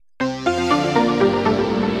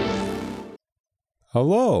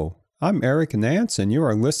Hello, I'm Eric Nance, and you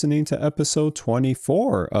are listening to episode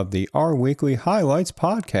 24 of the R Weekly Highlights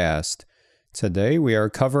podcast. Today we are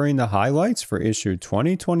covering the highlights for issue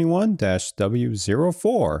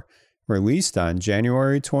 2021-W04, released on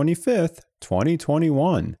January 25th,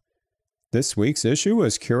 2021. This week's issue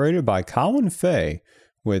was curated by Colin Fay,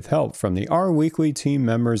 with help from the R Weekly team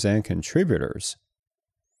members and contributors.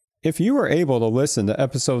 If you were able to listen to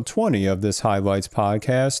episode 20 of this Highlights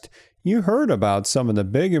podcast, you heard about some of the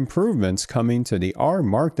big improvements coming to the R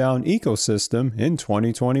Markdown ecosystem in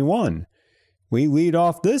 2021. We lead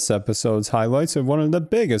off this episode's highlights with one of the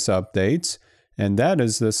biggest updates, and that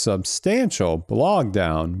is the substantial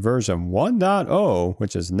Blogdown version 1.0,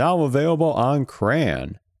 which is now available on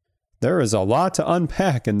CRAN. There is a lot to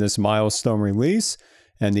unpack in this milestone release,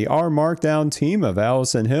 and the R Markdown team of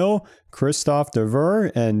Allison Hill, Christophe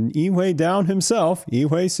Dever, and Yihwei Down himself,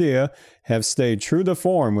 Yihwei Xie, have stayed true to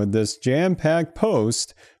form with this jam-packed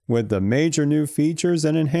post with the major new features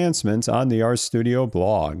and enhancements on the RStudio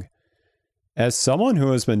blog. As someone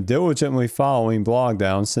who has been diligently following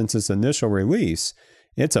Blogdown since its initial release,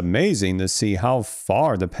 it's amazing to see how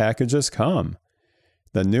far the package has come.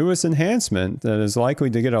 The newest enhancement that is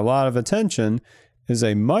likely to get a lot of attention is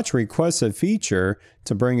a much requested feature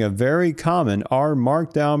to bring a very common R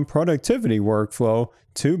Markdown productivity workflow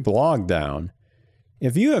to Blogdown.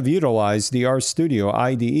 If you have utilized the RStudio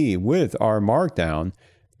IDE with R Markdown,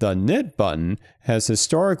 the knit button has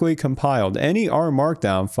historically compiled any R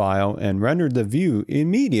Markdown file and rendered the view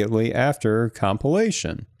immediately after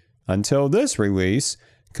compilation. Until this release,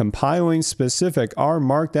 compiling specific R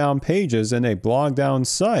Markdown pages in a Blogdown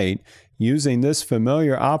site using this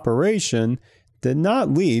familiar operation did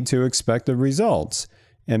not lead to expected results,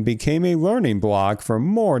 and became a learning block for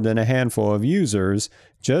more than a handful of users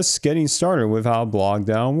just getting started with how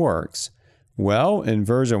Blogdown works. Well, in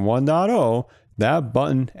version 1.0, that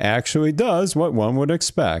button actually does what one would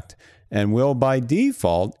expect, and will by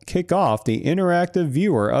default kick off the interactive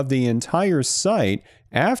viewer of the entire site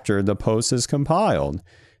after the post is compiled,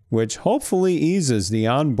 which hopefully eases the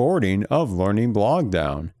onboarding of learning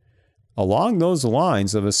Blogdown. Along those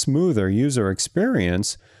lines of a smoother user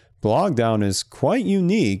experience, Blogdown is quite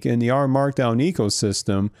unique in the R Markdown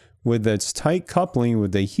ecosystem with its tight coupling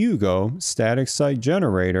with the Hugo static site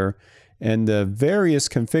generator and the various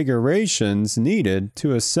configurations needed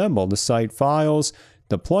to assemble the site files,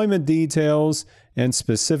 deployment details, and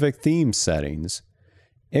specific theme settings.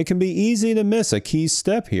 It can be easy to miss a key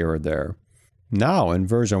step here or there. Now, in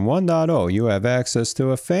version 1.0, you have access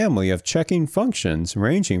to a family of checking functions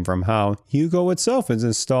ranging from how Hugo itself is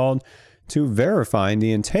installed to verifying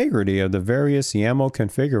the integrity of the various YAML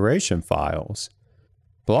configuration files.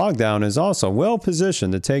 Blogdown is also well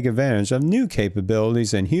positioned to take advantage of new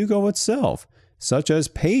capabilities in Hugo itself, such as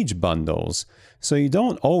page bundles, so you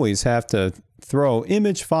don't always have to throw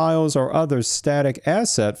image files or other static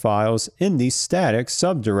asset files in the static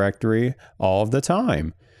subdirectory all of the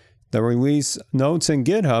time. The release notes in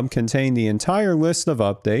GitHub contain the entire list of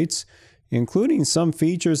updates, including some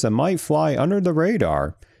features that might fly under the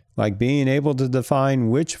radar, like being able to define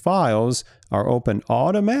which files are open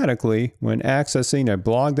automatically when accessing a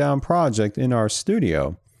Blogdown project in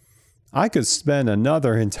RStudio. I could spend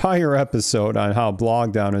another entire episode on how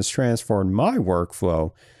Blogdown has transformed my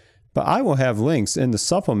workflow, but I will have links in the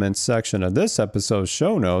supplements section of this episode's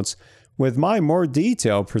show notes with my more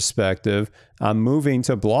detailed perspective on moving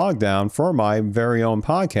to Blogdown for my very own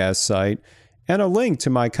podcast site, and a link to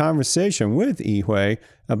my conversation with Yihwei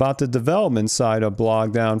about the development side of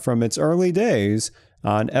Blogdown from its early days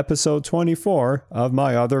on episode 24 of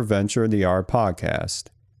my other venture, the R Podcast.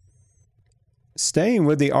 Staying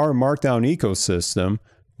with the R Markdown ecosystem,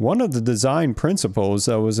 one of the design principles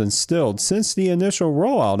that was instilled since the initial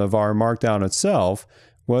rollout of R Markdown itself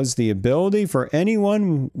was the ability for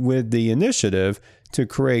anyone with the initiative to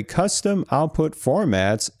create custom output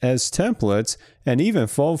formats as templates and even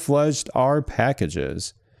full-fledged R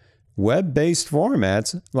packages. Web-based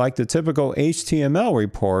formats, like the typical HTML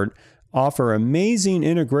report, offer amazing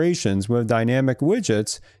integrations with dynamic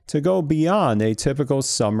widgets to go beyond a typical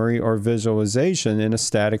summary or visualization in a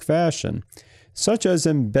static fashion, such as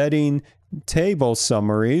embedding table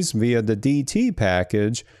summaries via the DT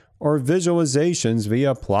package or visualizations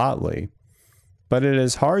via Plotly. But it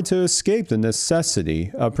is hard to escape the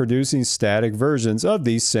necessity of producing static versions of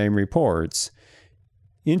these same reports,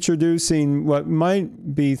 introducing what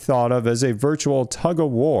might be thought of as a virtual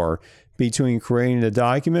tug-of-war between creating a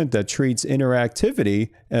document that treats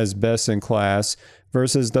interactivity as best in class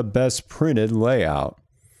versus the best printed layout.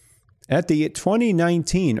 At the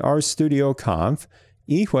 2019 RStudio Conf,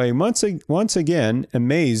 eHuay once again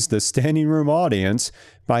amazed the standing room audience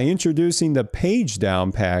by introducing the Page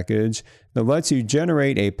Down package that lets you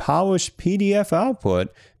generate a polished PDF output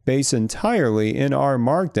based entirely in R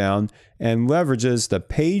Markdown and leverages the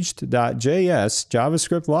paged.js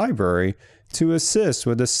JavaScript library to assist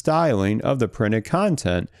with the styling of the printed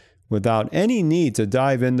content without any need to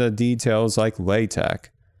dive into details like LaTeX.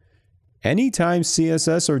 Anytime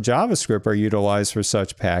CSS or JavaScript are utilized for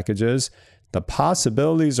such packages, the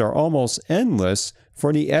possibilities are almost endless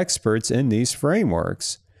for the experts in these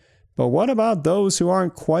frameworks. But what about those who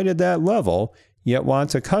aren't quite at that level, yet want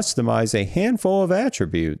to customize a handful of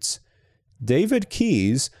attributes? David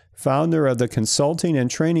Keys, founder of the consulting and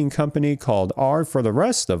training company called R for the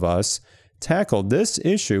Rest of Us, tackled this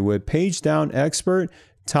issue with Page Down expert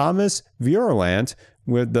Thomas Vierlant,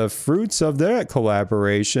 with the fruits of their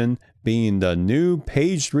collaboration being the new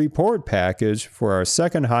Paged Report package for our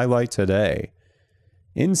second highlight today.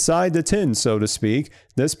 Inside the tin, so to speak,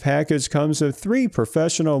 this package comes with 3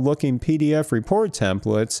 professional-looking PDF report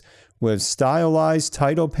templates with stylized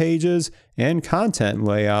title pages and content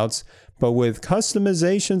layouts, but with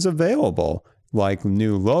customizations available, like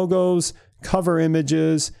new logos, cover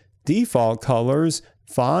images, default colors,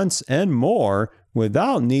 fonts, and more,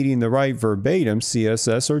 without needing to write verbatim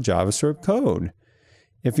CSS or JavaScript code.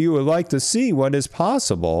 If you would like to see what is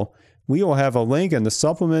possible, we will have a link in the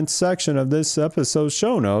supplements section of this episode's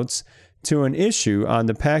show notes to an issue on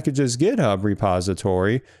the package's GitHub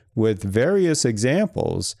repository with various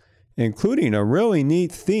examples, including a really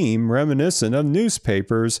neat theme reminiscent of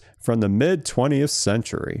newspapers from the mid-20th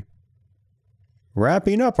century.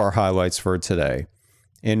 Wrapping up our highlights for today.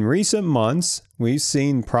 In recent months, we've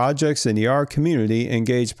seen projects in the R community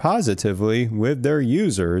engage positively with their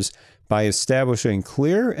users by establishing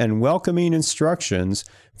clear and welcoming instructions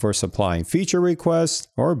for supplying feature requests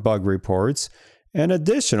or bug reports, and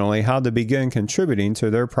additionally how to begin contributing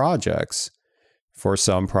to their projects. For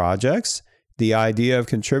some projects, the idea of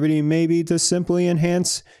contributing may be to simply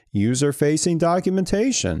enhance user-facing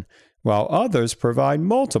documentation, while others provide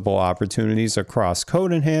multiple opportunities across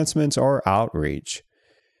code enhancements or outreach.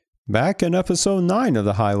 Back in episode 9 of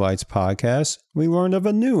the Highlights podcast, we learned of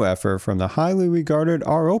a new effort from the highly regarded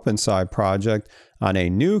R OpenSci project on a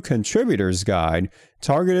new contributors guide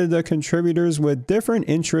targeted at contributors with different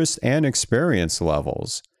interests and experience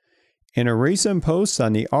levels. In a recent post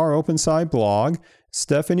on the R OpenSci blog,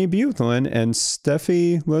 Stephanie Butlin and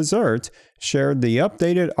Steffi Lazert shared the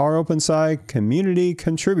updated R OpenSci community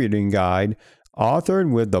contributing guide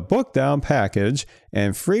authored with the Bookdown package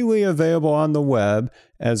and freely available on the web,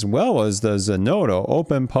 as well as the Zenodo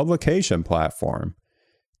open publication platform.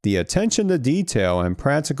 The attention to detail and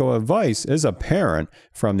practical advice is apparent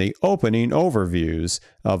from the opening overviews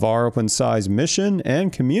of R OpenSci's mission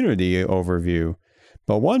and community overview.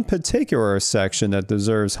 But one particular section that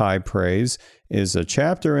deserves high praise is a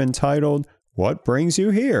chapter entitled, "What Brings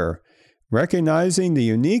You Here?" Recognizing the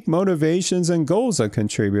unique motivations and goals of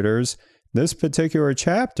contributors, this particular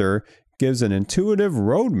chapter gives an intuitive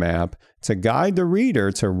roadmap to guide the reader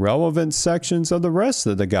to relevant sections of the rest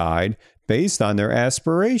of the guide based on their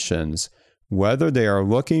aspirations, whether they are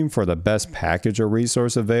looking for the best package or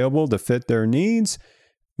resource available to fit their needs,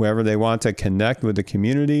 whether they want to connect with the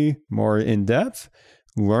community more in depth,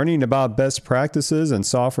 learning about best practices in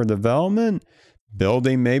software development,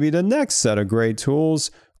 building maybe the next set of great tools,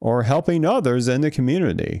 or helping others in the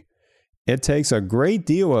community. It takes a great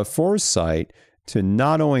deal of foresight to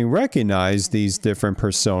not only recognize these different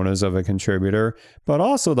personas of a contributor, but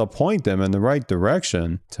also to point them in the right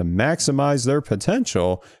direction to maximize their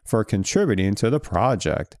potential for contributing to the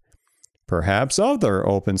project. Perhaps other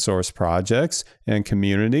open source projects and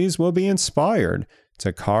communities will be inspired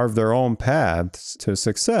to carve their own paths to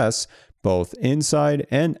success both inside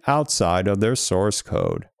and outside of their source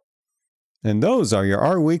code. And those are your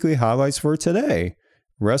R Weekly highlights for today.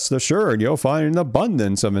 Rest assured, you'll find an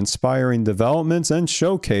abundance of inspiring developments and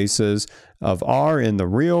showcases of R in the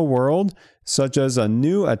real world, such as a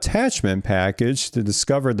new attachment package to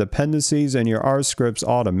discover dependencies in your R scripts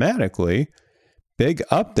automatically, big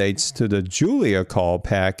updates to the Julia call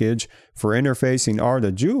package for interfacing R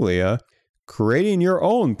to Julia, creating your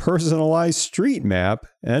own personalized street map,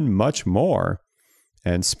 and much more.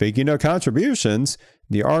 And speaking of contributions,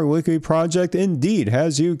 the R Weekly project indeed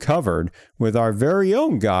has you covered with our very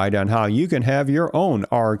own guide on how you can have your own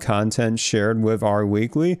R content shared with R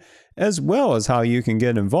Weekly, as well as how you can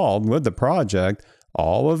get involved with the project,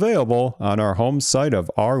 all available on our home site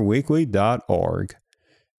of rweekly.org.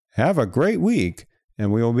 Have a great week,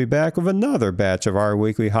 and we will be back with another batch of R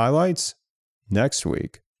Weekly highlights next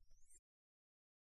week.